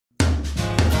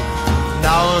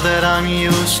I'm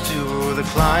used to the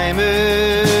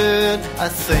climate. I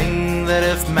think that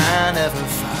if man ever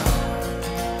found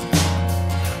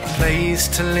a place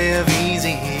to live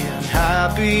easy and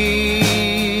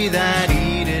happy, that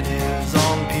Eden is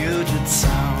on Puget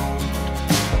Sound.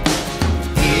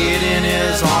 Eden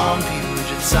is on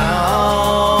Puget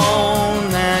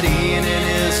Sound. That Eden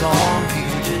is on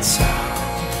Puget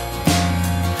Sound.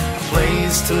 A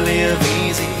place to live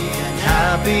easy and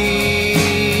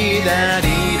happy. That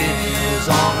Eden is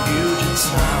on Puget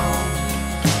Sound.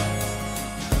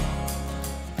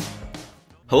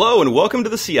 Hello and welcome to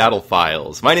the Seattle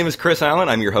Files. My name is Chris Allen,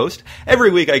 I'm your host. Every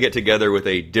week I get together with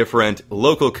a different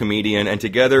local comedian, and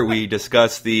together we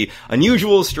discuss the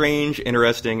unusual, strange,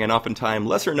 interesting, and oftentimes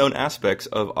lesser-known aspects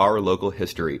of our local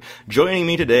history. Joining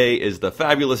me today is the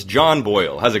fabulous John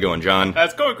Boyle. How's it going, John?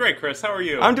 It's going great, Chris. How are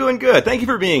you? I'm doing good. Thank you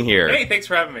for being here. Hey, thanks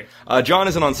for having me. John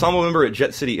is an ensemble member at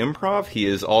Jet City Improv. He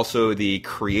is also the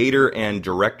creator and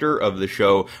director of the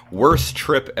show Worst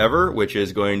Trip Ever, which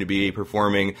is going to be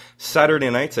performing Saturday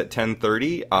nights at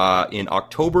 10:30 in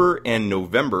October and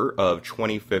November of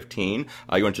 2015.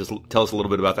 You want to just tell us a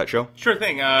little bit about that show? Sure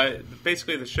thing.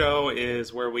 Basically, the show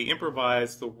is where we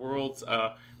improvise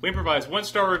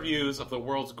one-star reviews of the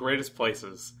world's greatest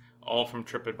places, all from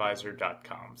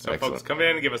TripAdvisor.com. So Excellent. Folks come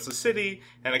in and give us a city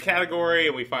and a category,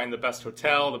 and we find the best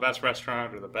hotel, the best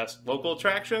restaurant, or the best local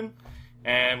attraction,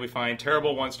 and we find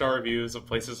terrible one-star reviews of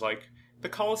places like the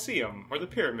Colosseum or the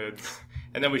Pyramids.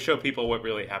 And then we show people what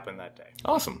really happened that day.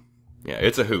 Awesome. Yeah,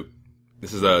 it's a hoot.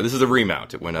 This is a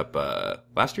remount. It went up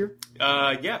last year?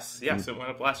 Yes, it went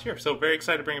up last year. So very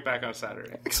excited to bring it back on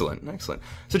Saturday. Excellent.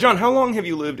 So John, how long have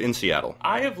you lived in Seattle?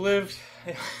 I've lived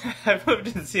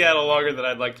in Seattle longer than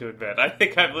I'd like to admit. I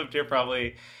think I've lived here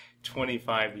probably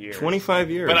 25 years. 25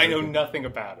 years. But I know nothing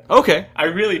about it. Okay. I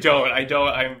really don't.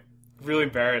 I'm really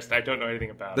embarrassed. I don't know anything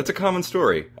about That's it. a common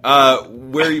story.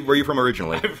 Where are you from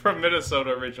originally? I'm from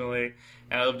Minnesota originally,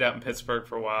 and I lived out in Pittsburgh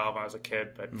for a while when I was a kid.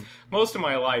 But most of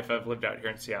my life I've lived out here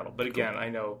in Seattle. But again, I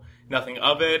know nothing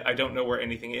of it. I don't know where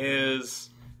anything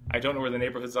is. I don't know where the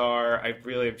neighborhoods are. I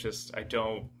really have just, I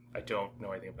don't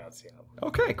know anything about Seattle.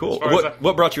 Okay, cool. As far as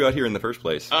What brought you out here in the first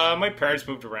place? My parents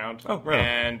moved around. Oh, right.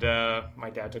 And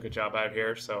my dad took a job out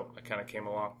here, so I kind of came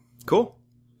along. Cool.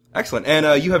 Excellent.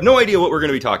 And you have no idea what we're going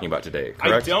to be talking about today,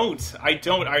 correct? I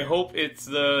don't. I hope it's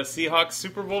the Seahawks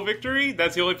Super Bowl victory.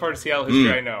 That's the only part of Seattle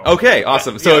history I know. Okay,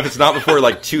 awesome. So if it's not before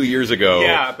like 2 years ago,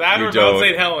 Yeah, that or Mount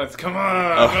St. Helens. Come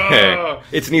on. Okay. Oh.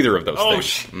 It's neither of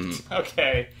those things.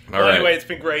 Okay. All Well, right. anyway, it's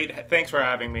been great. Thanks for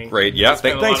having me. Great. Yeah, It's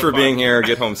been a thanks lot for of fun. being here.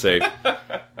 Get home safe. So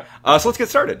let's get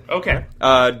started. Okay.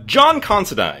 John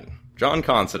Considine. John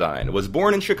Considine was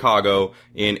born in Chicago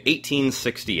in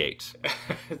 1868.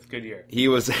 It's a good year. It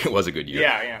was a good year.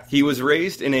 Yeah. He was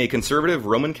raised in a conservative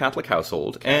Roman Catholic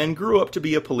household and grew up to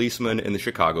be a policeman in the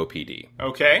Chicago PD.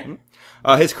 Okay.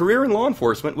 His career in law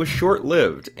enforcement was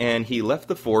short-lived, and he left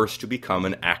the force to become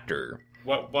an actor.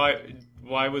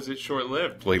 Why was it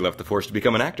short-lived? Well, he left the force to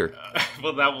become an actor.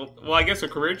 Well, I guess a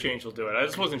career change will do it. I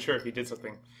just wasn't sure if he did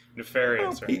something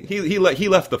nefarious. He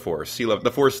left the force.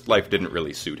 The force life didn't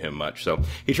really suit him much, so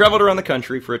he traveled around the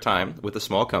country for a time with a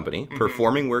small company,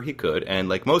 performing where he could, and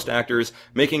like most actors,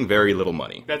 making very little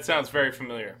money. That sounds very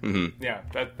familiar. Mm-hmm. Yeah,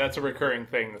 that's a recurring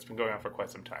thing that's been going on for quite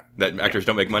some time. That actors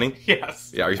don't make money?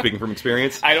 Yes. Yeah, are you speaking from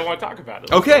experience? I don't want to talk about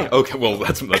it. Okay. Well,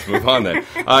 let's move on then.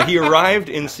 He arrived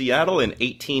in Seattle in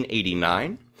 1889.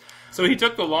 So he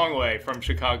took the long way from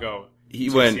Chicago. He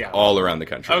to went Seattle. all around the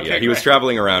country. Okay, Yeah, he was great.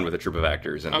 traveling around with a troupe of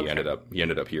actors, and Okay. he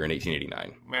ended up here in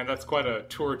 1889. Man, that's quite a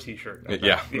tour T-shirt.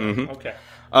 Yeah. Mhm. Okay.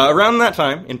 Around that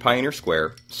time, in Pioneer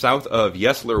Square, south of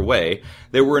Yesler Way,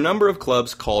 there were a number of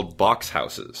clubs called box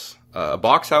houses. A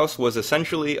box house was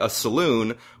essentially a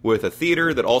saloon with a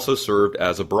theater that also served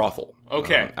as a brothel.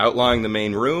 Okay. Outlying the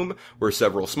main room were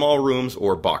several small rooms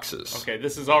or boxes. Okay,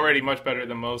 this is already much better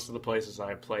than most of the places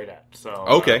I have played at. So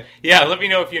Okay. Yeah, let me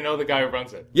know if you know the guy who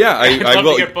runs it. Yeah, I'd I love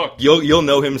will. to get booked. You'll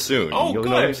know him soon. Oh, You'll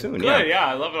good. know him soon. Good. Yeah,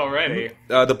 I love it already.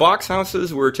 The box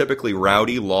houses were typically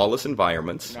rowdy, lawless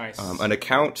environments. Nice. An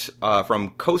account from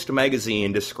Coast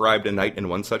Magazine described a night in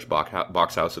one such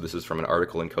box house. So this is from an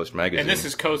article in Coast Magazine. And this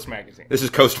is Coast Magazine. This is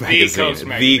Coast Magazine. Coast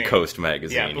Magazine. The Coast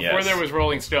Magazine. Yeah, before yes. there was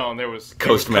Rolling Stone, there was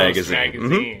Coast Magazine.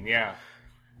 Magazine. Yeah.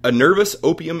 A nervous,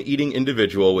 opium-eating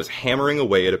individual was hammering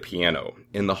away at a piano.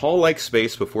 In the hall-like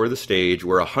space before the stage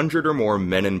were 100 or more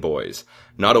men and boys.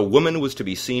 Not a woman was to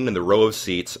be seen in the row of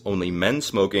seats, only men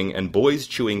smoking and boys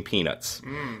chewing peanuts.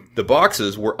 The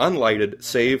boxes were unlighted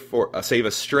save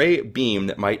a stray beam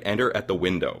that might enter at the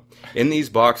window. In these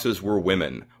boxes were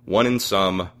women, one in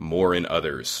some, more in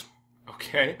others.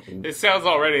 Okay. It sounds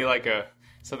already like a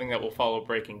something that will follow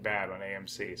Breaking Bad on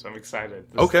AMC. So I'm excited.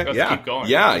 Okay, yeah. Keep going.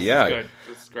 Yeah, This yeah. is good.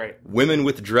 This is great. Women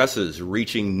with dresses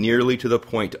reaching nearly to the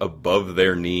point above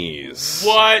their knees.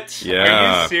 What?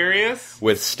 Yeah. Are you serious?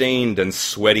 With stained and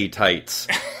sweaty tights.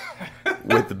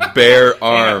 With bare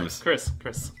arms. Chris,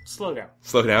 slow down.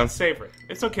 Slow down. Savor it.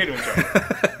 It's okay to enjoy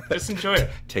it. Just enjoy it.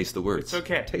 Taste the words. It's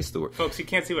okay. Taste the words. Folks, you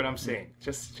can't see what I'm seeing.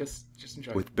 Just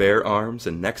enjoy With it. bare arms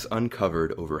and necks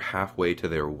uncovered over halfway to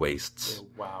their waists.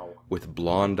 Wow. With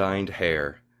blonde-eyed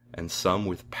hair, and some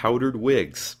with powdered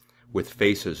wigs, with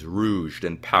faces rouged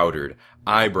and powdered,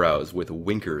 eyebrows with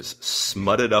winkers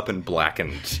smutted up and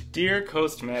blackened. Dear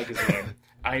Coast Magazine,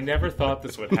 I never thought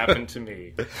this would happen to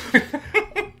me.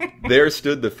 There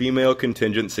stood the female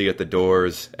contingency at the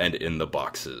doors and in the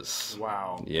boxes.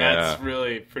 Wow. Yeah. That's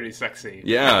really pretty sexy.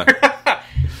 Yeah.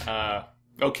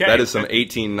 Okay. That is some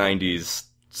 1890s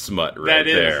smut right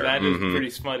there. That is pretty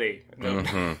smutty.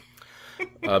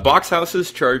 Box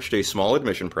houses charged a small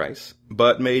admission price,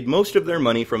 but made most of their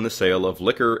money from the sale of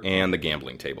liquor and the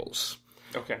gambling tables.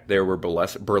 Okay. There were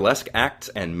burlesque acts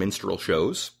and minstrel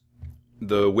shows.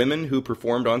 The women who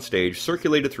performed on stage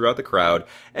circulated throughout the crowd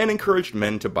and encouraged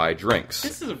men to buy drinks.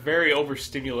 This is a very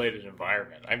overstimulated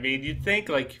environment. I mean, you'd think,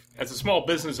 like, as a small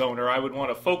business owner, I would want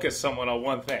to focus someone on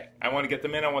one thing. I want to get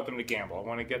them in, I want them to gamble. I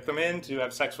want to get them in to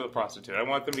have sex with a prostitute. I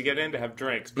want them to get in to have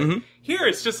drinks. But here,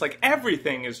 it's just like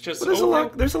everything is just There's a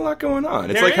lot going on.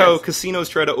 It's There like how is. casinos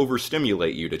try to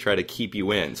overstimulate you to try to keep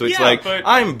you in. So it's Yeah, like, but-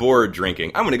 I'm bored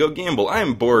drinking. I'm going to go gamble.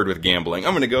 I'm bored with gambling.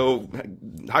 I'm going to go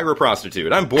hire a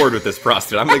prostitute. I'm bored with this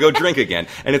prostitute. I'm going to go drink again.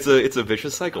 And it's a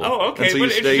vicious cycle. Oh, okay. And so But you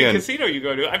stay interesting in. casino you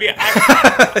go to. I mean,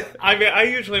 I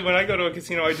usually, when I go to a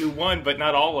casino, I do one, but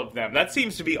not all of them. That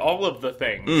seems to be all of the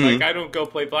things. Like, I don't go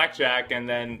play blackjack and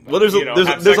then, Well, there's a- have there's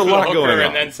sex a with lot hooker going on.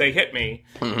 and then say, hit me.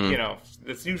 You know,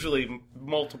 it's usually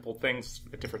multiple things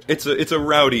at different times. It's a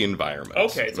rowdy environment.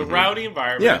 Okay, it's a rowdy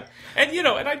environment. Yeah. And,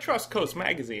 and I trust Coast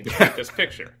Magazine to paint this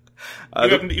picture.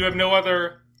 You have no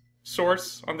other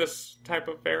source on this type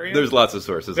of area? There's lots of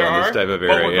sources There on this are? type of But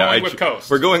area. we're Yeah, going with Coast.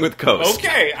 We're going with Coast.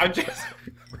 Okay, I'm just...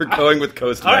 We're going with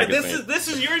Coast All right, Magazine. this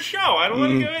is your show. I don't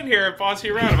want to go in here and boss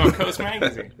you around about Coast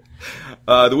Magazine.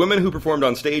 The women who performed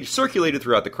on stage circulated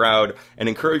throughout the crowd and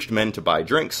encouraged men to buy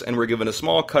drinks and were given a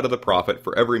small cut of the profit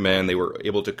for every man they were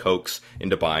able to coax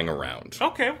into buying a round.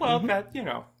 Okay, well, that,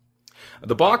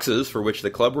 The boxes for which the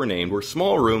club were named were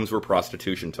small rooms where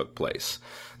prostitution took place.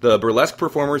 The burlesque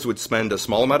performers would spend a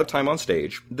small amount of time on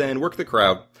stage, then work the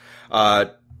crowd.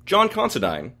 John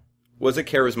Considine was a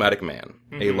charismatic man,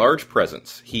 a large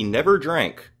presence. He never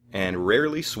drank and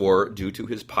rarely swore due to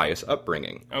his pious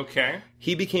upbringing. Okay.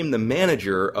 He became the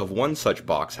manager of one such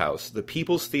box house, the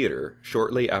People's Theater,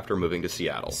 shortly after moving to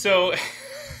Seattle. So,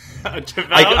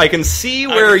 I can see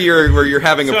where you're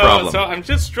having a problem. So I'm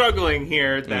just struggling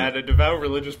here that a devout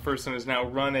religious person is now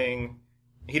running.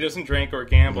 He doesn't drink or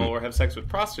gamble or have sex with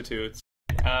prostitutes.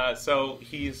 So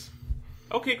he's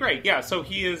okay. Great. Yeah. So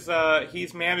he's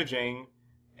managing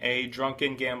a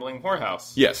drunken gambling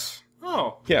whorehouse. Yes.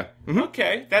 Oh. Yeah.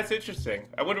 Okay. That's interesting.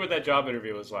 I wonder what that job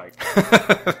interview was like.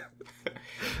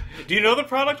 Do you know the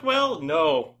product well?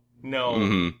 No.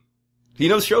 He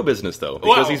knows show business, though,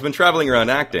 because Well, he's been traveling around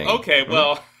acting. Okay,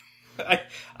 well,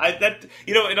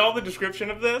 in all the description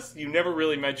of this, you never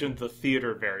really mentioned the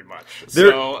theater very much.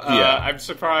 I'm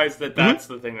surprised that that's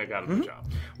the thing that got him the job.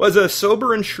 Well, as a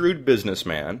sober and shrewd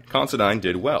businessman, Considine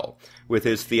did well. With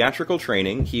his theatrical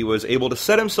training, he was able to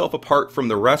set himself apart from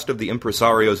the rest of the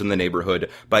impresarios in the neighborhood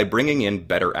by bringing in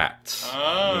better acts.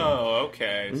 Oh,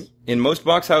 okay. In most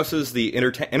box houses, the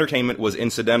entertainment was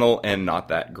incidental and not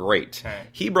that great. Okay.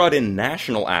 He brought in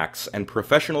national acts and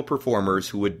professional performers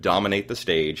who would dominate the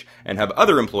stage and have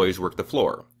other employees work the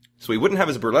floor. So he wouldn't have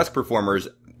his burlesque performers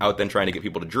out then trying to get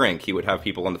people to drink. He would have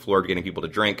people on the floor getting people to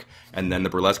drink, and then the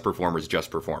burlesque performers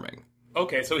just performing.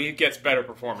 Okay, so he gets better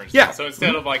performers. Yeah. So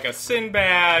instead of like a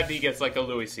Sinbad, he gets like a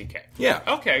Louis C.K. Yeah.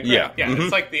 Okay, great. Yeah.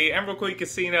 It's like the Emerald Queen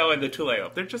Casino and the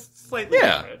Tuleo. They're just slightly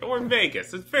different. Or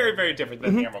Vegas. It's very, very different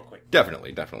than the Emerald Queen.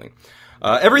 Definitely.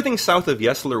 Everything south of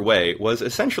Yesler Way was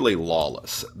essentially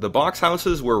lawless. The box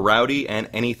houses were rowdy and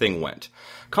anything went.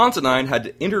 Considine had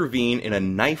to intervene in a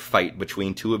knife fight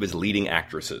between two of his leading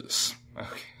actresses.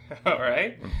 Okay. All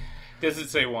right. Does it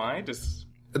say why?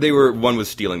 One was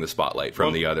stealing the spotlight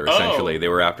from the other, essentially. They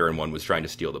were after, and one was trying to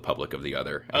steal the public of the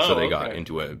other. And so they got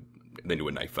into a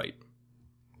knife fight.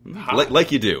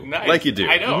 Like you do. Nice. Like you do.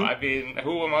 I know. I mean,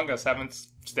 who among us haven't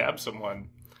stabbed someone?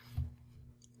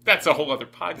 That's a whole other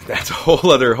podcast. That's a whole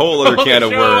other can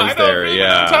of worms there.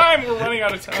 Yeah. We're running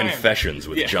out of time. Confessions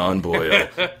with John Boyle.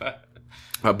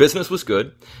 Business was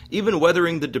good, even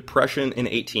weathering the Depression in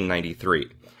 1893.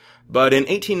 But in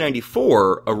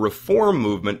 1894, a reform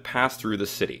movement passed through the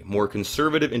city. More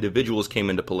conservative individuals came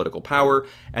into political power,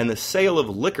 and the sale of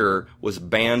liquor was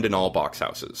banned in all box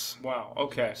houses. Wow,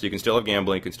 okay. So you can still have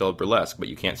gambling, you can still have burlesque, but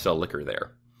you can't sell liquor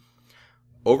there.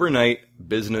 Overnight,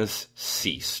 business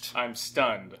ceased. I'm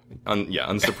stunned.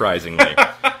 Unsurprisingly.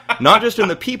 Not just in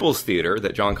the People's Theater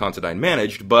that John Considine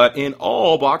managed, but in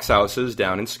all box houses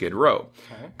down in Skid Row.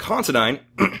 Okay. Considine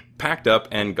packed up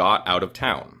and got out of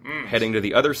town, heading to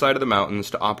the other side of the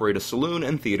mountains to operate a saloon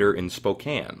and theater in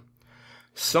Spokane.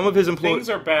 Some of his employees... Things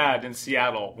are bad in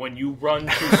Seattle when you run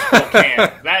to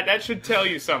Spokane. That should tell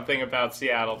you something about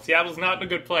Seattle. Seattle's not in a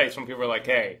good place when people are like,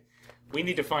 hey, we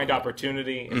need to find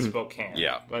opportunity in Spokane.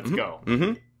 Yeah. Let's go.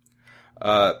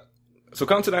 So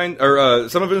Considine, or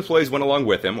some of his employees went along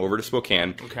with him over to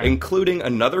Spokane, including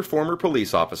another former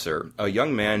police officer, a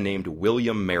young man named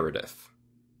William Meredith.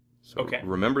 So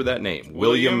remember that name,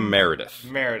 William Meredith.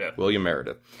 William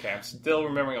Meredith. Okay, I'm still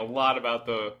remembering a lot about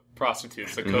the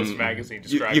prostitutes that Coast Magazine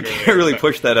described You can't really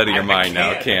push that out of your mind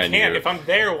now, can you? If I'm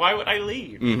there, why would I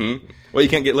leave? Well, you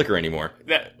can't get liquor anymore.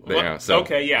 That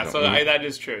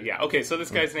is true. Yeah. Okay, so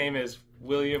this guy's name is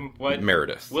William what?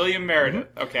 Meredith. William Meredith.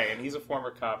 Okay, and he's a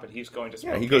former cop, and he's going to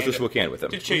Spokane. Yeah, he goes to Spokane with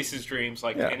him. To chase his dreams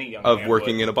like any young man of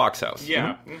working would. in a box house.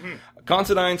 Yeah.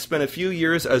 Considine spent a few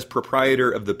years as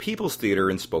proprietor of the People's Theater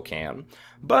in Spokane,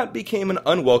 but became an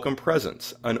unwelcome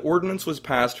presence. An ordinance was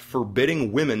passed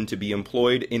forbidding women to be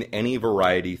employed in any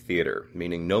variety theater,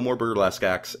 meaning no more burlesque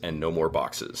acts and no more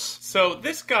boxes. So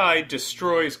this guy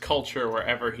destroys culture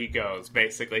wherever he goes,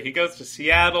 basically. He goes to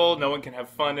Seattle, no one can have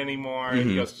fun anymore.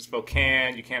 He goes to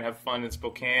Spokane, you can't have fun in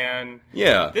Spokane.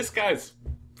 Yeah. This guy's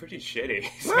pretty shitty.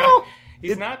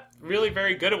 He's not really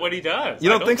very good at what he does. You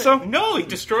don't think so? No, he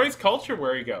destroys culture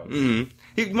where he goes.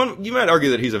 You might argue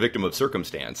that he's a victim of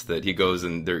circumstance, that he goes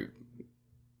and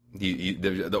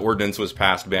the ordinance was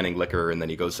passed banning liquor, and then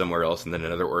he goes somewhere else, and then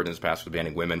another ordinance passed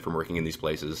banning women from working in these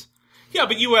places. Yeah,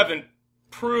 but you haven't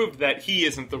proved that he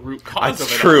isn't the root cause of it.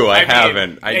 That's true, I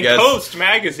haven't. I guess Coast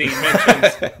Magazine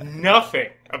mentions nothing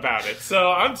about it. So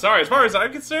I'm sorry, as far as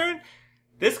I'm concerned,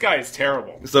 this guy is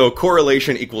terrible. So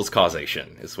correlation equals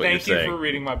causation, is what you're saying. Thank you for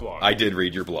reading my blog. I did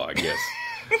read your blog, yes.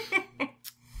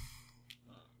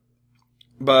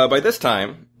 But by this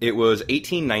time, it was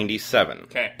 1897,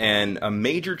 and a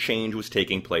major change was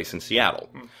taking place in Seattle.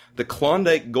 The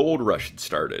Klondike Gold Rush had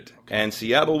started, and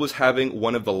Seattle was having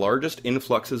one of the largest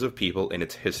influxes of people in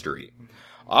its history.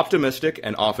 Optimistic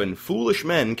and often foolish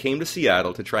men came to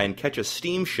Seattle to try and catch a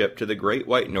steamship to the Great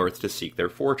White North to seek their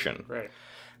fortune. Right.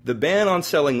 The ban on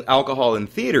selling alcohol in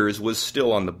theaters was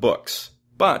still on the books,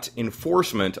 but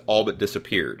enforcement all but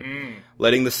disappeared.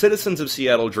 Letting the citizens of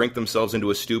Seattle drink themselves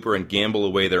into a stupor and gamble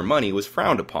away their money was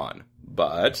frowned upon,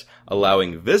 but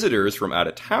allowing visitors from out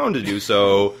of town to do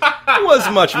so was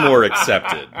much more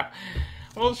accepted.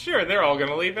 Well, sure, they're all going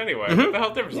to leave anyway. What the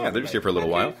hell difference? Yeah, they're just here for a little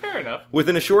while. Fair enough.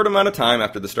 Within a short amount of time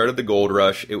after the start of the gold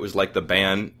rush, it was like the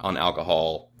ban on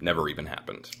alcohol never even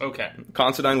happened. Okay.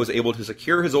 Considine was able to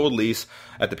secure his old lease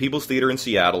at the People's Theater in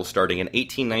Seattle starting in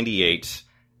 1898,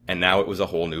 and now it was a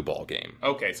whole new ballgame.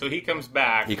 Okay, so he comes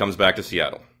back. He comes back to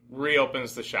Seattle.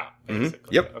 Reopens the shop,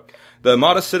 basically. Yep. Okay. The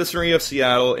modest citizenry of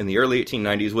Seattle in the early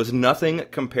 1890s was nothing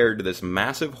compared to this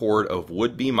massive horde of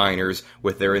would-be miners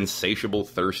with their insatiable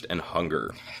thirst and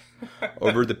hunger.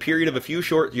 Over the period of a few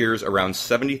short years, around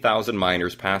 70,000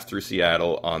 miners passed through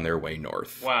Seattle on their way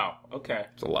north. Wow, okay.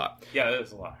 It's a lot. Yeah, that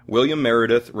is a lot. William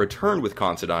Meredith returned with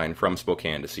Considine from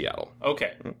Spokane to Seattle.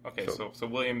 Okay, so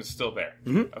William is still there.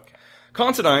 Okay.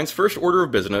 Considine's first order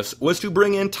of business was to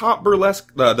bring in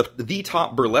the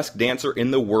top burlesque dancer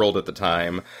in the world at the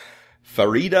time,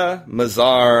 Farida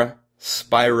Mazar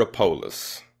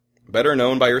Spyropoulos, better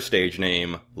known by her stage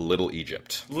name, Little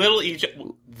Egypt. Little Egypt.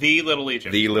 The Little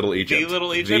Egypt. The Little Egypt. The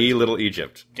Little Egypt? The Little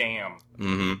Egypt. Damn.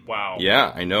 Wow.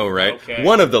 Yeah, I know, right? Okay.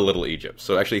 One of the Little Egypts.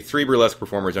 So actually 3 burlesque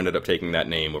performers ended up taking that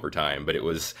name over time, but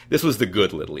this was the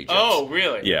good Little Egypt. Oh,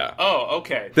 really? Yeah. Oh,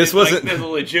 okay. This wasn't like the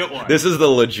legit one. This is the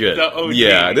legit. The OG.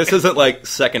 Yeah, this isn't like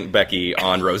second Becky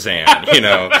on Roseanne, you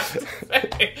know.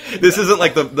 This isn't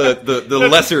like the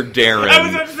lesser Darren. I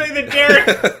was about to say the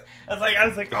Darren. I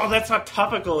was like, oh, that's not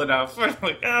topical enough.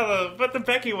 But the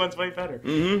Becky one's way better.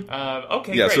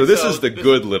 Okay, yeah, great. So this is the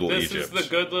good Little Egypt. This is the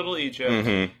good Little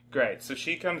Egypt. Great. So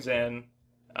she comes in.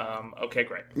 Okay,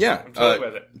 great. Yeah. I'm totally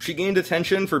with it. She gained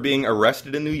attention for being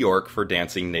arrested in New York for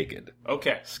dancing naked.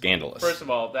 Okay. Scandalous. First of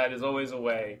all, that is always a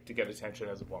way to get attention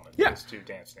as a woman. Yeah. Is to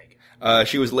dance naked.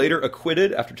 She was later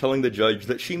acquitted after telling the judge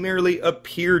that she merely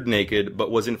appeared naked,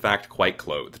 but was in fact quite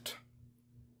clothed.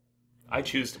 I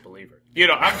choose to believe her.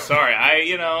 I'm sorry.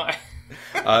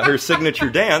 Her signature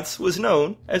dance was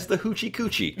known as the Hoochie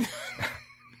Coochie.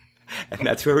 And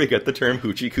that's where we get the term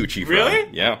Hoochie Coochie from. Really?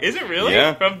 Yeah. Is it really?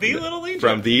 Yeah. From the Little Egypt?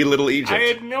 From the Little Egypt. I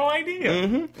had no idea.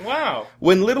 Mm-hmm. Wow.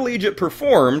 When Little Egypt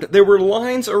performed, there were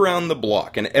lines around the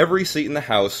block, and every seat in the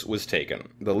house was taken.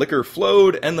 The liquor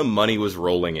flowed, and the money was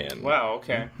rolling in. Wow,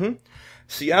 okay. Mm-hmm.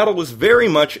 Seattle was very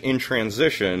much in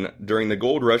transition during the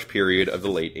gold rush period of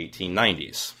the late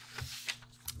 1890s.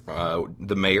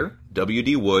 The mayor,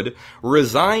 W.D. Wood,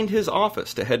 resigned his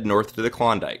office to head north to the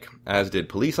Klondike, as did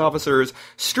police officers,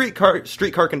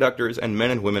 streetcar conductors, and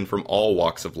men and women from all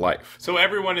walks of life. So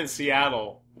everyone in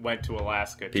Seattle went to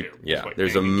Alaska, too. Yeah,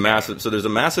 there's a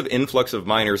massive influx of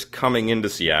miners coming into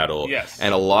Seattle. Yes.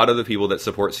 And a lot of the people that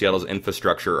support Seattle's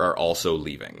infrastructure are also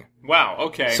leaving. Wow,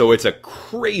 okay. So it's a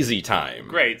crazy time.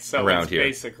 Great, so around it's here.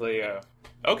 basically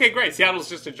okay, great. Seattle's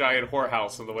just a giant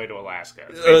whorehouse on the way to Alaska.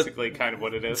 It's basically kind of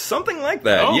what it is. Something like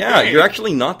that. Oh, yeah, great. you're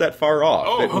actually not that far off.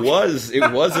 Oh, okay.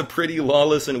 It was a pretty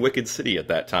lawless and wicked city at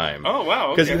that time. Oh, wow,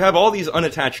 okay. Because you have all these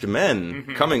unattached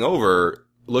men coming over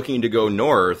looking to go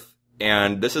north,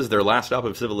 and this is their last stop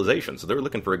of civilization, so they're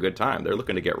looking for a good time. They're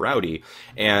looking to get rowdy,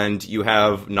 and you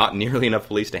have not nearly enough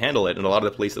police to handle it, and a lot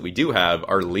of the police that we do have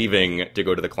are leaving to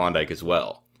go to the Klondike as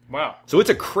well. Wow. So it's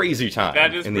a crazy time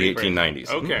That is in the pretty 1890s.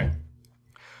 crazy. Okay.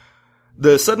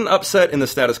 The sudden upset in the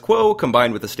status quo,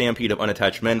 combined with the stampede of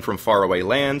unattached men from faraway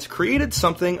lands, created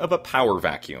something of a power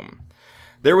vacuum.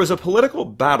 There was a political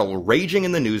battle raging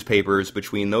in the newspapers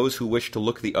between those who wished to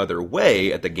look the other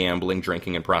way at the gambling,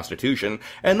 drinking, and prostitution,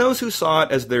 and those who saw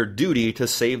it as their duty to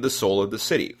save the soul of the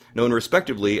city, known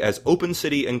respectively as Open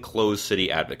City and Closed City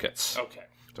advocates. Okay.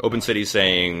 So Open City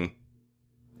saying,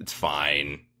 it's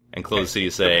fine, and Closed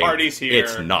City saying, party's here.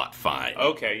 It's not fine.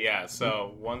 Okay, yeah,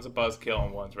 so one's a buzzkill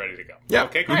and one's ready to go. Yeah.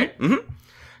 Okay, great.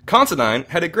 Considine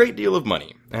had a great deal of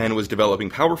money, and was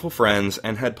developing powerful friends,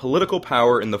 and had political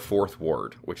power in the 4th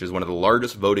Ward, which is one of the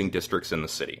largest voting districts in the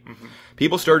city.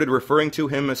 People started referring to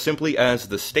him simply as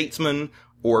the statesman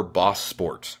or boss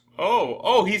sport.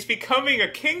 Oh, he's becoming a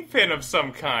kingpin of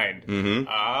some kind.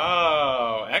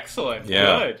 Oh, excellent.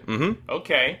 Yeah. Good.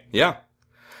 Okay. Yeah.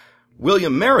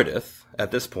 William Meredith,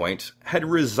 at this point, had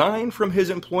resigned from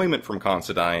his employment from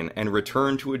Considine and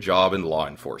returned to a job in law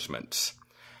enforcement.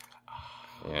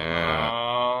 Yeah.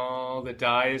 Oh, the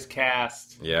die is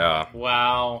cast. Yeah.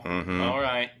 Wow. All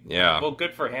right. Yeah. Well,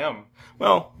 good for him.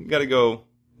 Well, you gotta go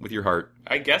with your heart.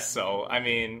 I guess so. I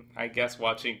mean, I guess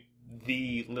watching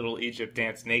the Little Egypt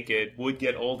dance naked would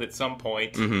get old at some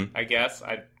point. I guess.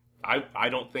 I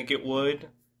don't think it would.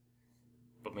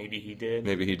 But maybe he did.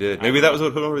 Maybe he did. Maybe that was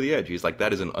what put him over the edge. He's like,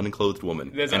 that is an unclothed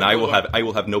woman. And I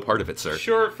will have no part of it, sir.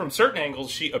 Sure, from certain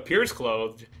angles, she appears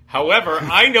clothed. However,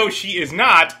 I know she is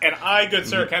not, and I, good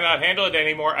sir, cannot handle it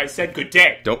anymore. I said good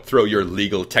day. Don't throw your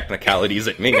legal technicalities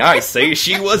at me. I say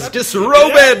she was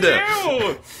disrobed!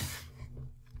 No!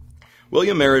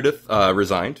 William Meredith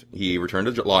resigned. He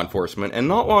returned to law enforcement, and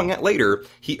not long later,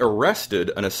 he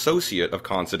arrested an associate of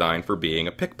Considine for being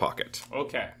a pickpocket.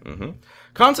 Okay.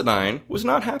 Considine was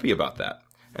not happy about that,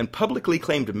 and publicly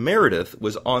claimed Meredith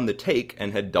was on the take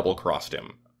and had double-crossed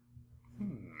him.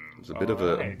 It was a bit of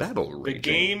a battle raging. The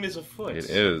game is afoot. It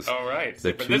is. All right.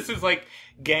 But this is like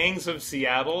Gangs of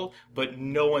Seattle, but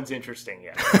no one's interesting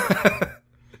yet.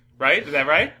 Right? Is that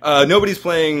right? Nobody's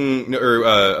playing,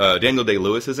 or Daniel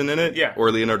Day-Lewis isn't in it? Yeah.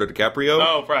 Or Leonardo DiCaprio?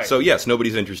 Oh, right. So yes,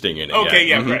 nobody's interesting in it. Okay,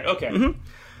 yet. yeah, right. Okay.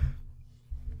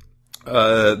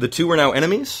 The two were now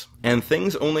enemies, and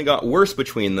things only got worse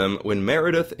between them when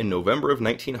Meredith, in November of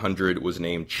 1900, was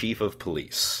named Chief of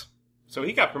Police. So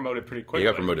he got promoted pretty quickly. He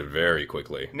got promoted very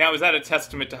quickly. Now, is that a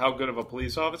testament to how good of a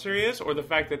police officer he is, or the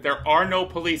fact that there are no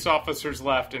police officers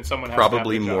left and someone has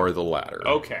Probably to have the more job? the latter.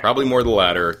 Okay. Probably more the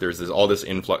latter. There's this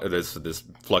influx, this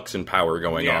flux in power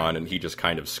going on, and he just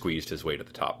kind of squeezed his way to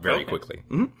the top very quickly.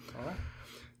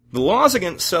 The laws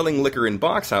against selling liquor in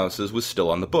box houses was still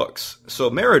on the books, so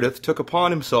Meredith took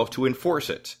upon himself to enforce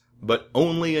it, but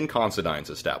only in Considine's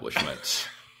establishment.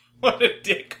 What a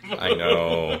dick move. I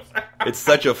know. It's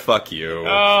such a fuck you.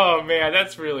 Oh, man,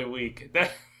 that's really weak.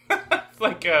 That's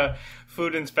like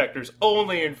food inspectors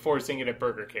only enforcing it at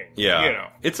Burger King. Yeah. You know.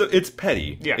 It's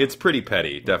petty. Yeah. It's pretty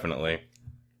petty, definitely.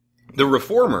 The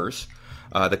reformers,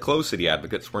 the Closed City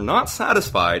advocates, were not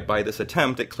satisfied by this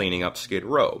attempt at cleaning up Skid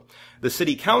Row. The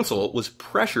city council was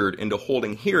pressured into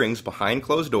holding hearings behind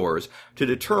closed doors to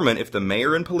determine if the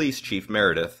mayor and police chief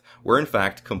Meredith were in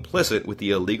fact complicit with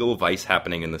the illegal vice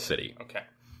happening in the city. Okay.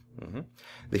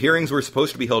 The hearings were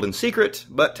supposed to be held in secret,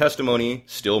 but testimony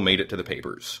still made it to the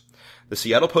papers. The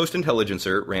Seattle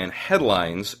Post-Intelligencer ran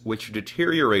headlines which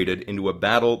deteriorated into a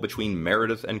battle between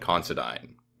Meredith and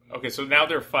Considine. Okay, so now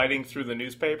they're fighting through the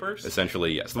newspapers?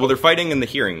 Essentially, yes. Well, they're fighting in the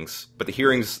hearings, but the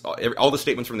hearings, all the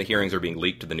statements from the hearings are being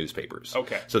leaked to the newspapers.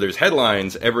 Okay. So there's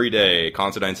headlines every day,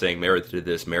 Considine saying Meredith did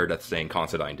this, Meredith saying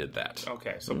Considine did that.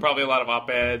 Okay, so probably a lot of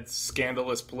op-eds,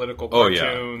 scandalous political Oh,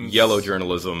 cartoons. yeah. Yellow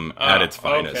journalism at its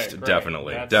finest. Okay, great.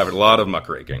 Definitely. That's- Definitely. A lot of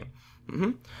muckraking.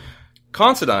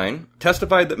 Considine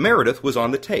testified that Meredith was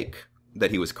on the take,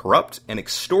 that he was corrupt and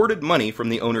extorted money from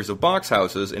the owners of box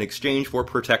houses in exchange for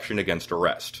protection against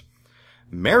arrest.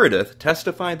 Meredith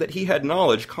testified that he had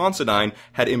knowledge Considine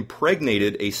had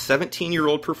impregnated a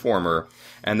 17-year-old performer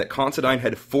and that Considine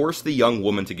had forced the young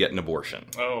woman to get an abortion.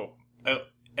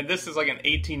 And this is like an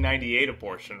 1898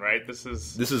 abortion, right? This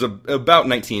is about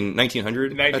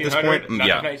 1900 at this point.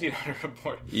 1900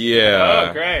 abortion. Yeah.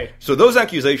 Oh, great. So those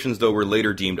accusations, though, were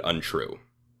later deemed untrue.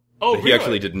 Oh, He really?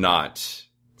 actually did not.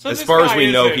 So as this far as guy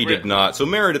we know, isn't he did not. So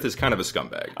Meredith is kind of a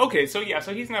scumbag. Okay, so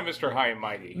he's not Mr. High and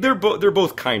Mighty. They're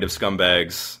both kind of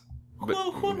scumbags. But,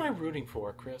 Well, who am I rooting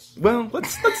for, Chris? well,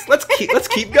 let's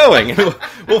keep going.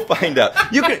 We'll find out.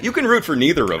 You can root for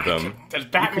neither of them. Does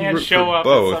Batman root show for up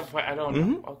both. at some point? I don't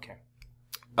know.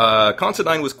 Okay.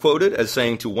 Considine was quoted as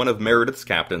saying to one of Meredith's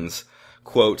captains,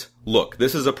 quote, "Look,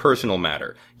 this is a personal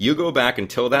matter. You go back and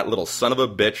tell that little son of a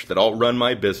bitch that I'll run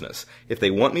my business. If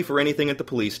they want me for anything at the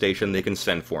police station, they can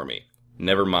send for me.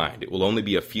 Never mind. It will only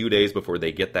be a few days before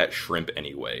they get that shrimp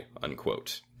anyway,"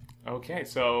 unquote. Okay,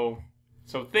 so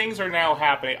things are now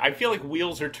happening. I feel like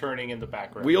wheels are turning in the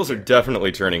background. Wheels are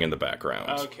definitely turning in the background.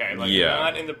 Okay, yeah.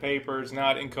 not in the papers,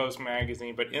 not in Coast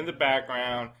Magazine, but in the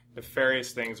background,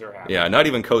 nefarious things are happening. Yeah, not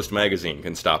even Coast Magazine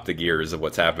can stop the gears of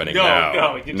what's happening No,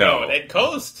 now. you don't. At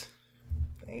Coast,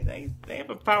 they have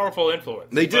a powerful influence.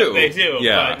 They do. They do,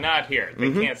 Yeah. but not here.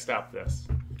 They can't stop this.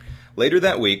 Later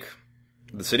that week,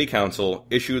 the city council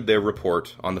issued their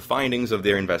report on the findings of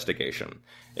their investigation.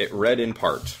 It read in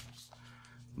part,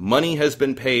 "Money has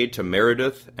been paid to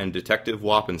Meredith and Detective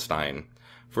Wappenstein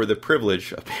for the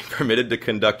privilege of being permitted to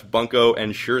conduct bunco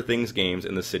and sure things games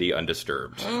in the city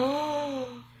undisturbed.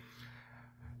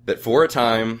 That for a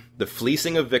time, the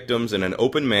fleecing of victims in an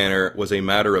open manner was a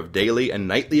matter of daily and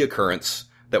nightly occurrence,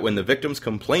 that when the victims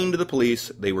complained to the police,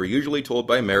 they were usually told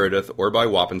by Meredith or by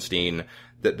Wappenstein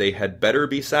that they had better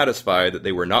be satisfied that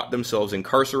they were not themselves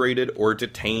incarcerated or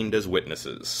detained as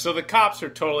witnesses." So the cops are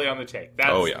totally on the take.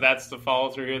 That's the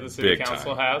follow-through here the city Big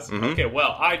council time. has? Okay,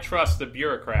 well, I trust the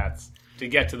bureaucrats to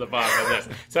get to the bottom of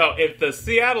this. So if the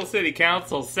Seattle City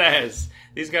Council says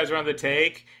these guys are on the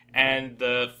take and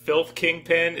the filth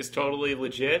kingpin is totally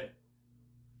legit,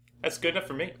 that's good enough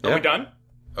for me. Are Yeah. we done?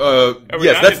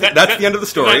 Yes, done? that's the end of the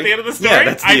story. Is that the end of the story? Yeah,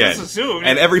 that's the I end. just assumed.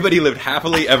 And everybody lived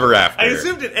happily ever after. I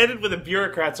assumed it ended with a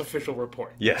bureaucrat's official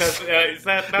report. Yes. Is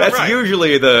that not That's right?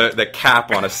 usually the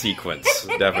cap on a sequence,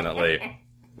 definitely.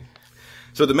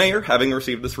 So the mayor, having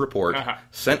received this report,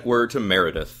 sent word to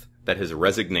Meredith that his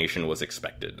resignation was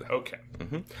expected. Okay.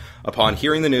 Upon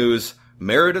hearing the news,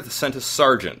 Meredith sent a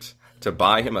sergeant to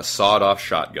buy him a sawed-off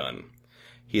shotgun.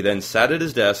 He then sat at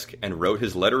his desk and wrote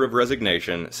his letter of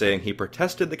resignation, saying he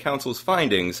protested the council's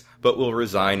findings, but will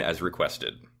resign as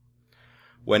requested.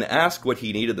 When asked what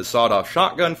he needed the sawed-off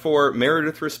shotgun for,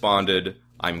 Meredith responded,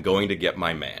 "I'm going to get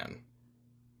my man."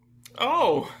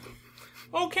 Oh,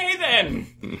 okay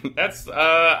then. That's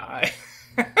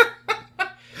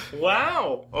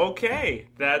wow. Okay,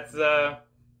 that's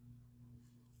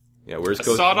Yeah, where's a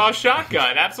sawed-off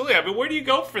shotgun. Absolutely. I mean, where do you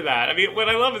go for that? I mean, what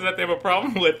I love is that they have a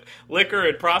problem with liquor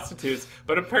and prostitutes,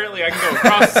 but apparently I can go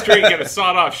across the street and get a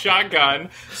sawed-off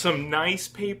shotgun, some nice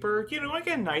paper. I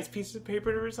get a nice piece of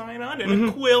paper to resign on, and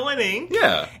a quill and ink.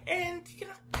 Yeah. And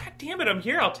God damn it, I'm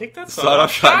here. I'll take that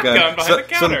Sawed-off shotgun behind the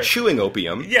counter. some chewing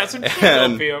opium. Yeah, some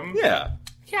chewing opium. Yeah.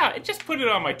 Yeah, just put it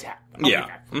on my tab. Yeah.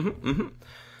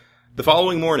 The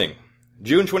following morning,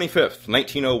 June 25th,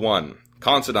 1901,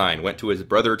 Considine went to his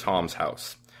brother Tom's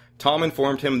house. Tom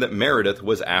informed him that Meredith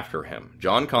was after him.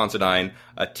 John Considine,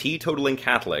 a teetotaling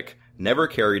Catholic, never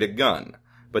carried a gun,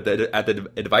 but that at the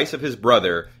advice of his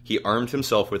brother, he armed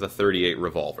himself with a .38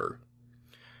 revolver.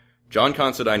 John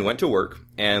Considine went to work,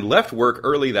 and left work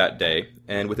early that day,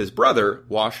 and with his brother,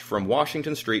 washed from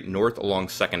Washington Street north along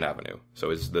 2nd Avenue.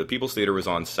 So the People's Theater was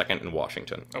on 2nd and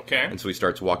Washington. Okay. And so he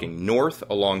starts walking north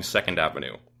along 2nd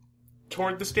Avenue.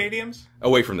 Toward the stadiums?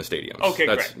 Away from the stadiums. Okay,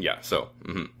 great. Yeah, so...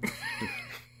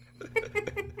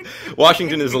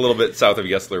 Washington is a little bit south of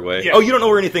Yesler Way. Yeah. Oh, you don't know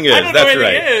where anything is. I don't know That's where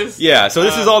right. anything is. Yeah, so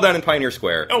this is all down in Pioneer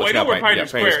Square. Oh, I know where Pioneer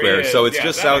Square is. So it's Yeah,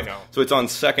 just that I south. know. So it's on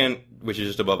 2nd, which is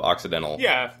just above Occidental.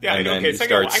 Yeah, And then okay. he So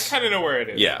starts, I kind of know where it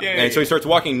is. Yeah, and so he starts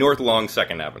walking north along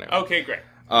 2nd Avenue. Okay, great.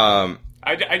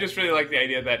 I just really like the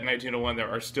idea that in 1901 there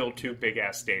are still two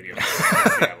big-ass stadiums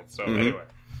in Seattle. So anyway.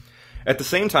 At the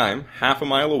same time, half a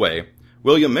mile away,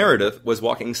 William Meredith was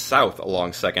walking south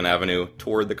along 2nd Avenue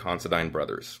toward the Considine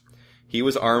brothers. He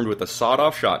was armed with a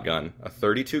sawed-off shotgun, a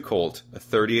 .32 Colt, a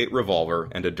 .38 revolver,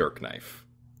 and a dirk knife.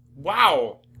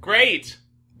 Wow. Great.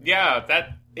 Yeah,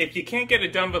 that if you can't get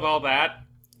it done with all that,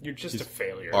 you're just a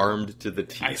failure. Armed to the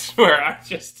teeth. I swear, I'm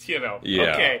just, Yeah.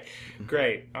 Okay,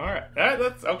 great. All right.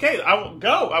 That's okay. I will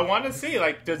go. I want to see,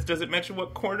 does it mention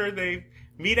what corner they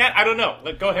meet at? I don't know.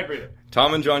 Go ahead, read it.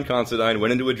 Tom and John Considine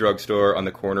went into a drugstore on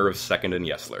the corner of 2nd and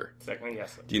Yesler. 2nd and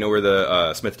Yesler. Do you know where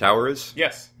the Smith Tower is?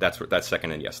 Yes. That's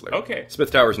 2nd and Yesler. Okay. Smith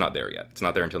Tower's not there yet. It's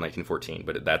not there until 1914,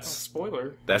 but that's...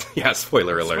 Spoiler.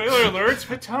 Spoiler alert. Spoiler alert,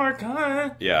 Smith Tower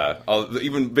gone. Yeah.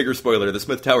 Even bigger spoiler, the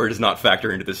Smith Tower does not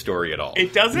factor into this story at all.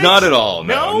 It doesn't? Not at all.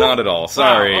 No, not at all.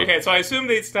 Sorry. Wow. Okay, so I assume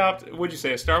they stopped, what'd you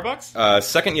say, a Starbucks?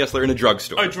 2nd Yesler in a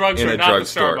drugstore. A drugstore, in a not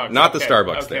drugstore. the Starbucks. Not the Okay.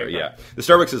 Starbucks Okay, there, okay. yeah. The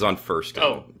Starbucks is on 1st.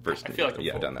 I feel like I'm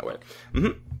full. down that way.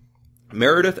 Mm-hmm.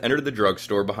 Meredith entered the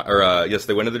drugstore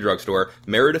they went to the drugstore.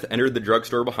 Meredith entered the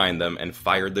drugstore behind them and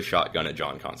fired the shotgun at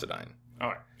John Considine. All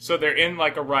right. So they're in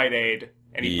like a Rite Aid,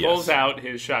 and he pulls out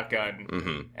his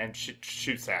shotgun and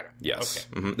shoots at him. Yes.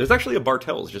 Okay. Mm-hmm. There's actually a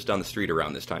Bartell's just down the street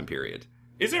around this time period.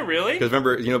 Is it really? Because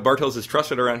remember, Bartell's is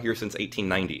trusted around here since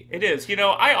 1890. It is.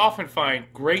 I often find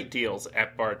great deals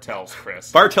at Bartell's,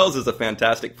 Chris. Bartell's is a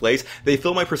fantastic place. They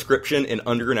fill my prescription in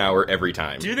under an hour every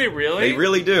time. Do they really? They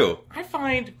really do. I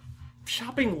find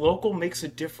shopping local makes a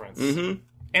difference. Mm-hmm.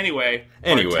 Anyway,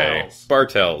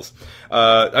 Bartell's.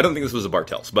 I don't think this was a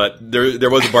Bartell's, but there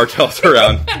was a Bartell's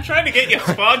around. I'm trying to get you a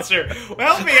sponsor.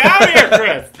 Help me out here,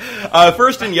 Chris.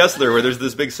 First in Yesler, where there's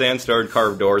this big sandstone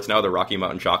carved door. It's now the Rocky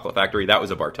Mountain Chocolate Factory. That was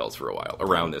a Bartell's for a while,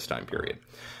 around this time period.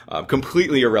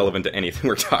 Completely irrelevant to anything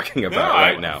we're talking about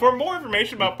right now. For more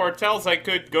information about Bartell's, I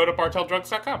could go to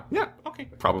bartelldrugs.com. Yeah. Okay.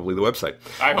 Probably the website.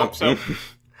 I hope so.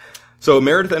 So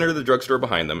Meredith entered the drugstore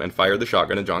behind them and fired the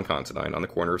shotgun at John Considine on the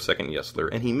corner of 2nd and Yesler,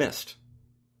 and he missed.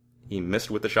 He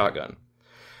missed with the shotgun.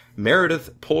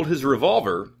 Meredith pulled his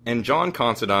revolver, and John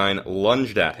Considine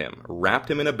lunged at him,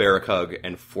 wrapped him in a barrack hug,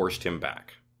 and forced him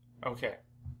back. Okay.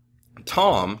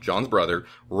 Tom, John's brother,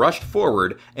 rushed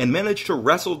forward and managed to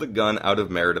wrestle the gun out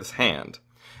of Meredith's hand,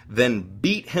 then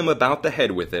beat him about the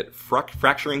head with it,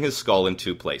 fracturing his skull in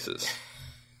 2 places.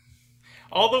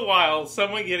 All the while,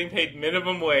 someone getting paid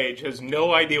minimum wage has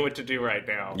no idea what to do right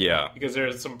now. Yeah. Because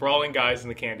there's some brawling guys in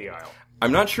the candy aisle.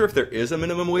 I'm not sure if there is a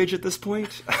minimum wage at this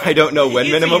point. I don't know when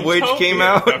It's minimum a wage utopia. came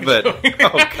out, but...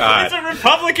 Oh, God. It's a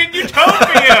Republican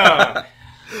utopia!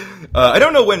 I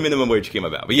don't know when minimum wage came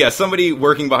about, but yeah, somebody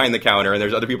working behind the counter, and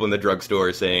there's other people in the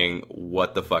drugstore saying,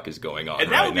 what the fuck is going on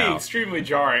And that would be now? extremely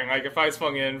jarring. Like, if I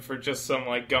swung in for just some,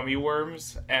 gummy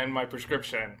worms and my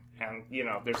prescription, and,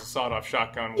 there's a sawed-off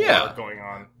shotgun war going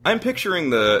on. I'm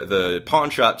picturing the pawn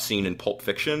shop scene in Pulp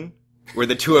Fiction, where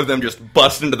the two of them just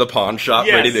bust into the pawn shop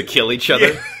ready to kill each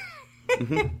other.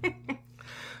 Yeah.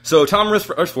 So Tom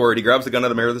rushes forward, he grabs the gun out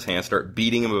of Meredith's hand, starts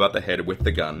beating him about the head with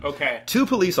the gun. Okay. 2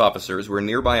 police officers were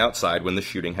nearby outside when the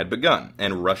shooting had begun,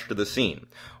 and rushed to the scene.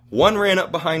 One ran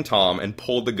up behind Tom and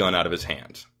pulled the gun out of his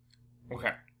hand.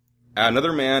 Okay.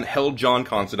 Another man held John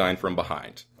Considine from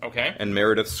behind. Okay. And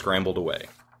Meredith scrambled away.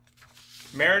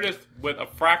 Meredith with a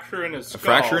fracture in his skull. A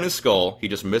fracture in his skull. He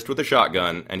just missed with a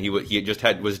shotgun, and he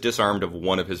was disarmed of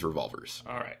one of his revolvers.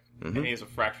 All right. Mm-hmm. And he has a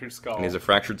fractured skull. And he has a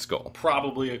fractured skull.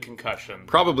 Probably a concussion.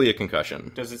 Probably a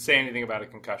concussion. Does it say anything about a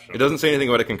concussion? It doesn't say anything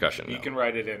about a concussion. You can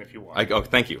write it in if you want.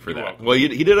 Thank you for that. Welcome. Well,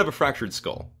 he did have a fractured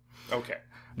skull. Okay.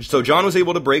 So John was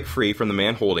able to break free from the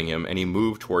man holding him, and he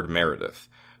moved toward Meredith,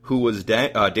 who was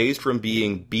dazed from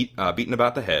being beaten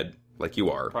about the head, like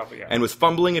you are, Probably, yeah. and was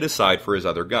fumbling at his side for his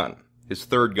other gun, his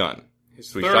third gun.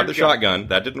 So he shot the shotgun.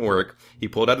 That didn't work. He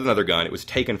pulled out another gun. It was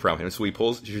taken from him. So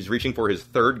he's reaching for his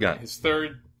third gun. His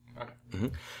third... Okay. Mm-hmm.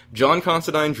 John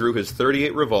Considine drew his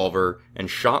 .38 revolver and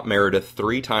shot Meredith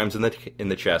 3 times in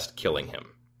the chest, killing him.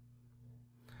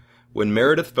 When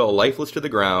Meredith fell lifeless to the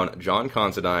ground, John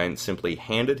Considine simply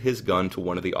handed his gun to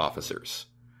one of the officers,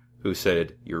 who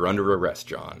said, "You're under arrest,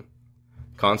 John."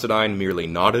 Considine merely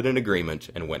nodded in agreement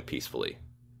and went peacefully.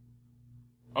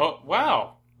 Oh,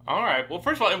 wow. All right. Well,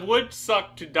 first of all, it would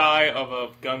suck to die of a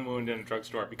gun wound in a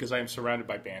drugstore because I am surrounded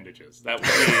by bandages. That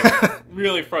would be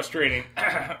really frustrating.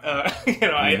 I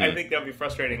think that would be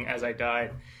frustrating as I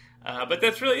died. But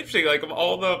that's really interesting. Like, of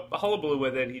all the hullabaloo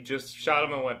with it, he just shot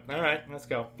him and went, all right, let's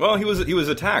go. Well, he was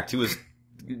attacked.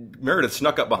 Meredith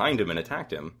snuck up behind him and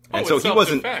attacked him. And so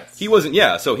he wasn't,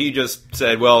 yeah, so he just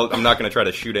said, well, I'm not going to try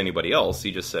to shoot anybody else.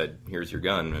 He just said, here's your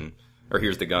gun, or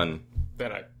here's the gun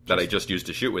that I just used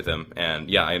to shoot with him. And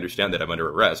yeah, I understand that I'm under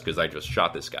arrest because I just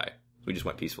shot this guy. So we just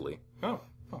went peacefully. Oh,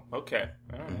 okay.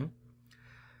 All right. Mm-hmm.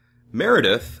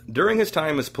 Meredith, during his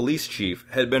time as police chief,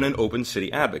 had been an open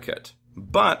city advocate.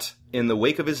 But, in the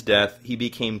wake of his death, he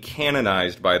became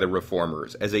canonized by the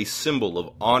reformers as a symbol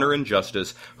of honor and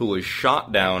justice who was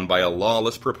shot down by a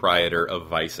lawless proprietor of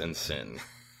vice and sin.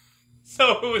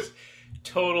 So it was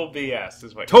total BS,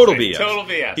 is what Total you're saying. BS. Total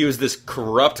BS. He was this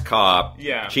corrupt cop,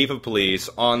 Yeah. chief of police,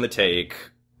 on the take,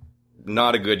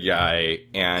 not a good guy,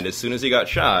 and as soon as he got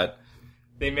shot,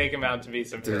 They make him out to be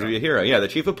some to hero. be a hero. Yeah, the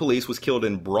chief of police was killed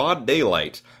in broad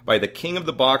daylight by the king of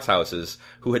the box houses,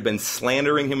 who had been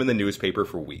slandering him in the newspaper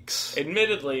for weeks.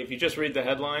 Admittedly, if you just read the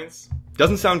headlines,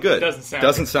 Doesn't sound good.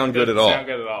 Doesn't sound good at all. Doesn't sound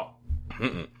good at all.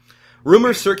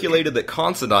 Rumors circulated that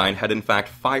Considine had in fact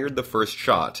fired the first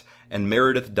shot, and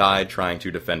Meredith died trying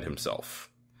to defend himself.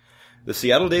 The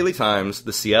Seattle Daily Times,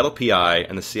 the Seattle PI,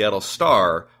 and the Seattle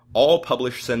Star all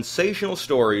published sensational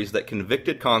stories that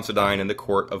convicted Considine in the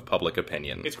court of public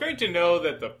opinion. It's great to know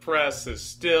that the press is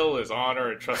still as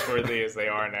honor and trustworthy as they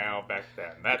are now back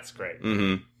then. That's great.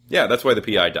 Mm-hmm. Yeah, that's why the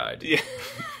PI died. Yeah.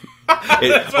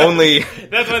 That's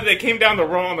why they came down the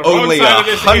wrong only side of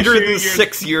this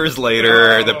 106 years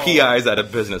later, Oh. the PI's out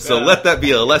of business. So let that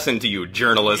be a lesson to you,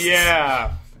 journalists.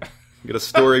 Yeah. Get a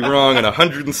story wrong, and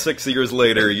 106 years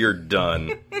later, you're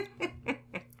done.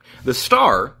 The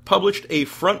Star published a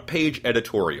front-page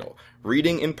editorial,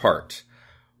 reading in part,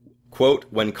 quote,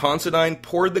 "When Considine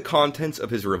poured the contents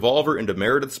of his revolver into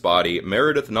Meredith's body,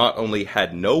 Meredith not only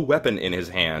had no weapon in his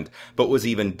hand, but was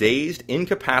even dazed,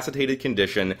 incapacitated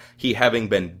condition, he having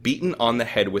been beaten on the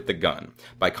head with the gun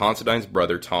by Considine's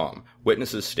brother Tom,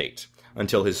 witnesses state,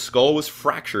 until his skull was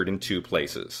fractured in 2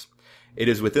 places. It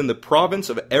is within the province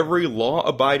of every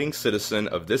law-abiding citizen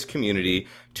of this community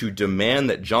to demand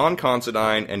that John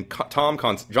Considine and Tom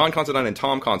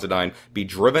Considine be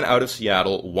driven out of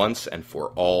Seattle once and for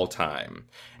all time."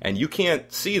 And you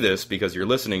can't see this because you're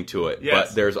listening to it, Yes.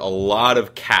 but there's a lot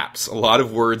of caps, a lot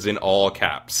of words in all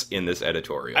caps in this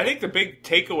editorial. I think the big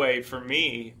takeaway for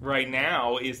me right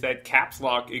now is that caps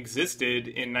lock existed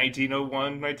in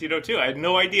 1901, 1902. I had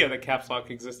no idea that caps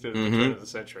lock existed at the turn of the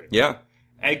century. Yeah.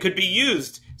 And it could be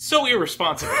used so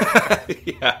irresponsibly.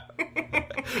 Yeah.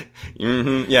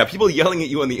 Yeah, people yelling at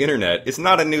you on the internet, it's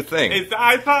not a new thing.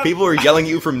 I thought, People were yelling at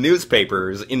you from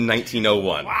newspapers in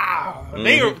 1901. wow,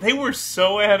 they were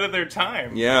so ahead of their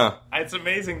time. Yeah. It's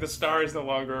amazing the Star is no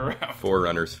longer around.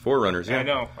 Forerunners, yeah. I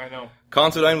know.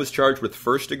 Considine was charged with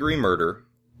first-degree murder,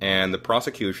 and the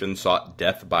prosecution sought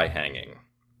death by hanging.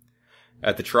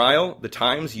 At the trial, the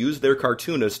Times used their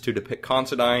cartoonist to depict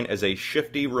Considine as a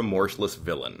shifty, remorseless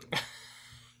villain.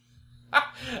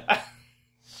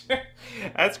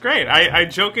 That's great. I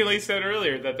jokingly said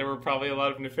earlier that there were probably a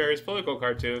lot of nefarious political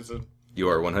cartoons. And You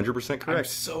are 100% I'm correct.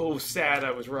 so sad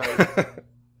I was right.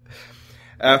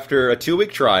 After a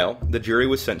 2-week trial, the jury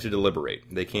was sent to deliberate.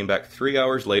 They came back 3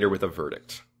 hours later with a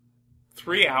verdict.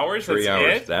 3 hours? 3 That's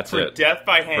hours, it? that's For it. death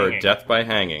by hanging. For death by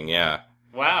hanging, yeah.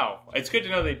 Wow. It's good to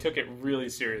know they took it really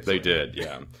seriously. They did,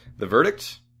 yeah. The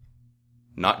verdict?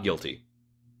 Not guilty.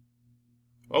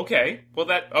 Okay. Well,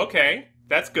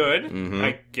 that's good. Mhm.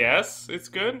 I guess it's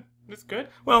good. It's good.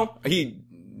 Well,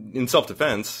 in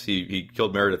self-defense, he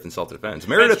killed Meredith in self-defense.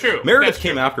 Meredith true. Meredith That's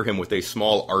came true. after him with a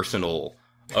small arsenal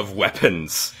of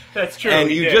weapons. That's true. And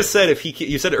he you did. just said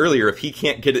you said earlier, if he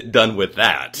can't get it done with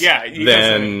that, Yeah. He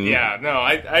then doesn't- Yeah. No,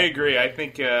 I agree. I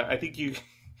think you.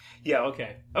 Yeah.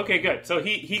 Okay. Okay. Good. So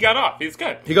he got off. He's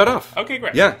good. he got off. Okay.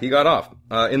 Great. Yeah, he got off.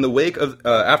 In the wake of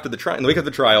the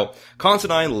trial,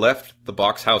 Considine left the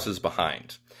box houses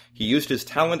behind. He used his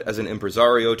talent as an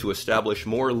impresario to establish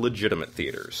more legitimate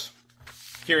theaters.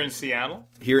 Here in Seattle.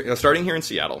 Starting here in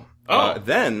Seattle. Oh.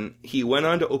 Then he went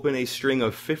on to open a string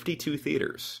of 52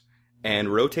 theaters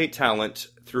and rotate talent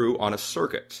through on a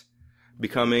circuit,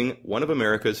 becoming one of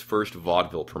America's first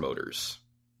vaudeville promoters.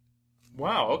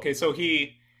 Wow. Okay. So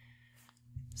he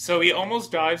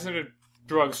almost dives in a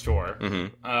drugstore,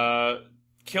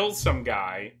 kills some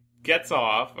guy, gets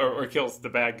off, or kills the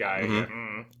bad guy.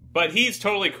 But he's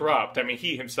totally corrupt. I mean,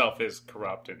 he himself is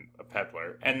corrupt and a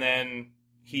peddler. And then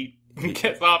he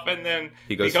gets off, and then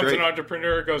He goes becomes straight. an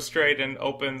entrepreneur, goes straight, and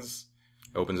opens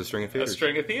Opens a string of a theaters.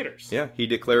 string of theaters. Yeah, he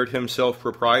declared himself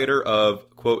proprietor of,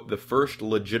 quote, the first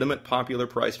legitimate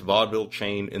popular-priced vaudeville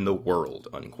chain in the world,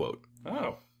 unquote.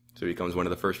 Oh. So he becomes one of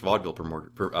the first vaudeville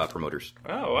promoters.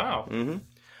 Oh, wow.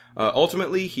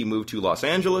 Ultimately, he moved to Los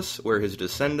Angeles, where his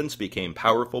descendants became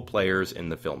powerful players in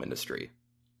the film industry.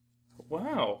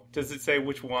 Wow. Does it say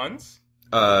which ones?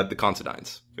 The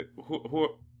Considines. Who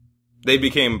They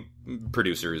became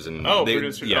producers and...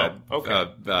 producers. Yeah, Oh,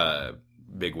 okay.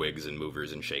 bigwigs and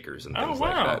movers and shakers and Oh, things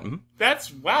wow. like that.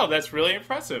 That's really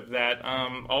impressive that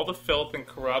all the filth and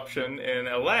corruption in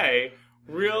LA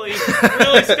really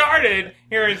started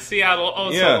here in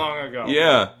Seattle so long ago.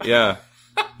 Yeah.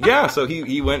 So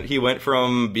he went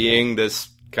from being this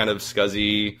kind of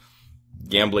scuzzy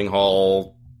gambling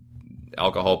hall,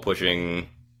 alcohol pushing,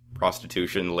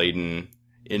 prostitution laden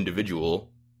individual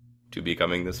to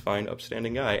becoming this fine,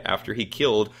 upstanding guy after he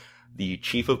killed the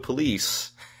chief of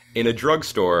police in a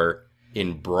drugstore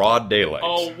in broad daylight.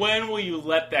 Oh, when will you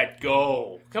let that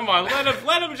go? Come on,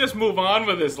 let him just move on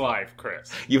with his life,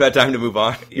 Chris. You've had time to move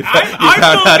on. I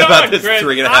found out about this Chris.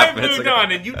 3.5 minutes ago.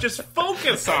 On, and you just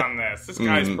focus on this. This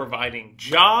guy's providing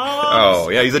jobs. Oh,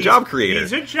 yeah, he's a job creator.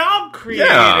 He's a job creator.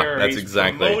 Yeah, that's he's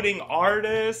exactly. Promoting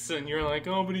artists, and you're like,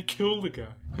 oh, but he killed a guy.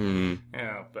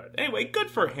 Yeah, but anyway, good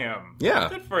for him. Yeah,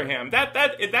 good for him.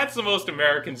 That's the most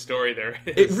American story there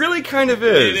is. It really kind of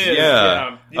is. It is.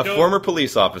 Yeah. A former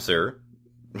police officer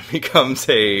becomes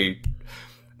an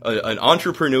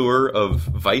entrepreneur of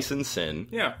vice and sin.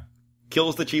 Yeah.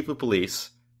 Kills the chief of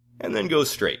police, and then goes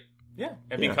straight. Yeah,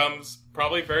 and becomes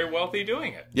probably very wealthy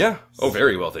doing it. Yeah. Oh,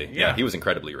 very wealthy. Yeah. He was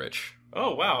incredibly rich.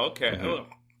 Oh, wow, okay.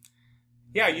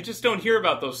 Yeah, you just don't hear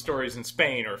about those stories in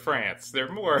Spain or France. They're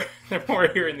more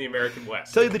here in the American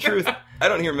West. Tell you the truth, I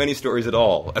don't hear many stories at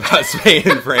all about Spain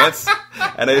and France,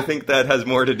 and I think that has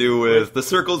more to do with the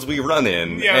circles we run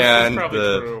in and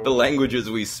the languages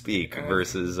we speak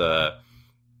versus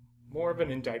more of an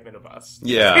indictment of us.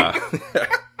 Yeah.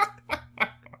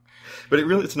 But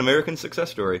it's an American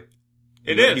success story.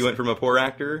 It is. He went from a poor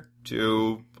actor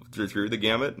to through the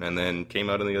gamut, and then came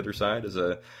out on the other side as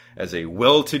a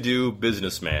well-to-do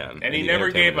businessman. And he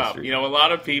never gave up. You know, a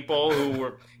lot of people who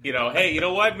were, hey, you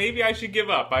know what? Maybe I should give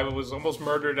up. I was almost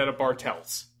murdered at a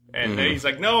Bartell's. And then he's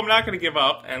like, no, I'm not going to give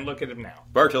up. And look at him now.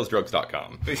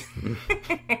 BartellsDrugs.com.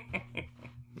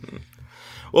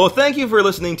 Well, thank you for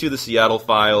listening to the Seattle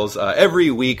Files.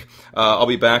 Every week, I'll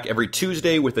be back every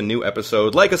Tuesday with a new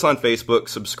episode. Like us on Facebook,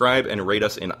 subscribe, and rate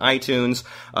us in iTunes.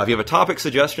 If you have a topic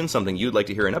suggestion, something you'd like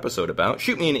to hear an episode about,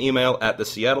 shoot me an email at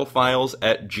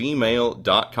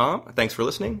theseattlefiles@gmail.com. Thanks for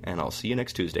listening, and I'll see you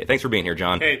next Tuesday. Thanks for being here,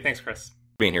 John. Hey, thanks, Chris.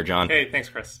 Being here, John. Hey, thanks,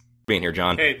 Chris. Being here,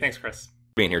 John. Hey, thanks, Chris.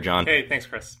 Being here, John. Hey, thanks,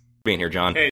 Chris. Being here, John. Hey.